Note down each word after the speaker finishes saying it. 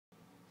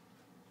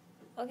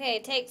Okay,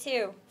 take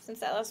 2, since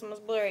that last one was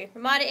blurry.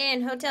 Ramada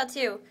Inn, Hotel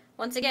 2.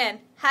 Once again.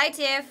 Hi,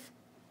 Tiff.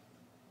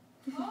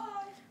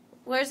 Hi.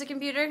 Where's the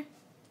computer?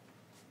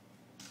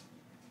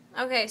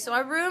 Okay, so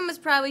our room is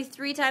probably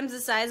 3 times the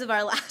size of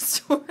our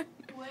last one.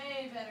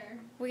 Way better.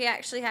 We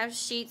actually have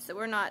sheets that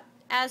we're not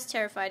as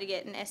terrified to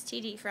get an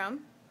STD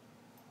from.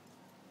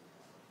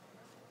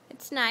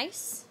 It's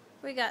nice.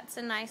 We got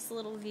some nice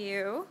little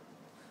view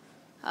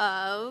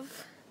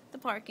of the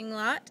parking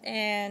lot,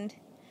 and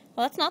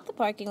well, that's not the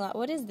parking lot.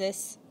 What is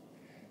this?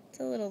 It's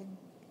a little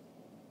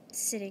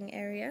sitting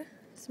area.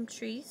 Some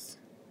trees,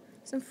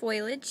 some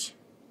foliage,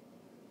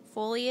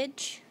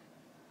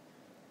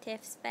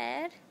 Tiff's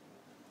bed,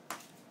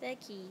 the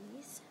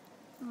keys,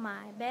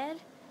 my bed,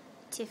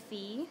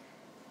 Tiffy.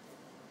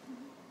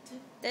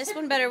 This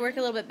one better work a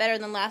little bit better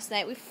than last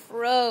night. We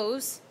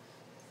froze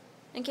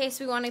in case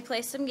we want to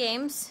play some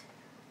games.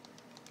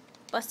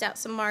 Bust out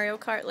some Mario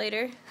Kart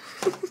later.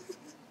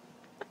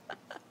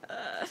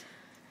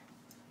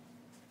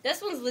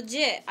 This one's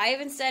legit. I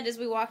even said as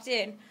we walked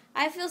in,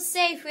 I feel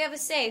safe. We have a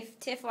safe.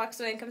 Tiff walks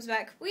away and comes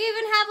back. We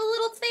even have a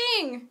little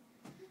thing.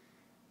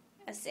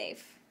 A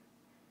safe.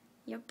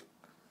 Yep.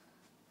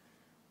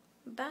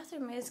 The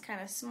bathroom is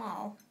kind of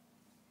small,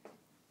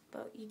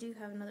 but you do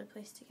have another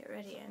place to get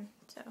ready in,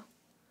 so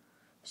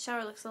the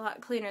shower looks a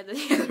lot cleaner than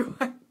the other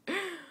one.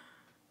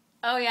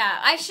 Oh yeah,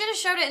 I should have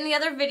showed it in the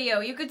other video.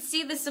 You could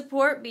see the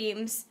support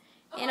beams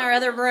in our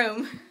other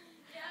room.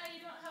 Yeah,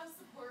 you don't have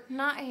support.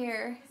 Not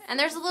here. And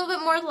there's a little bit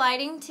more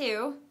lighting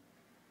too.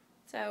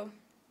 So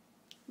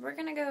we're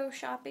gonna go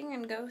shopping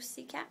and go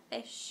see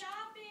catfish.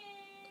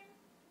 Shopping!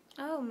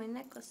 Oh, my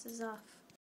necklace is off.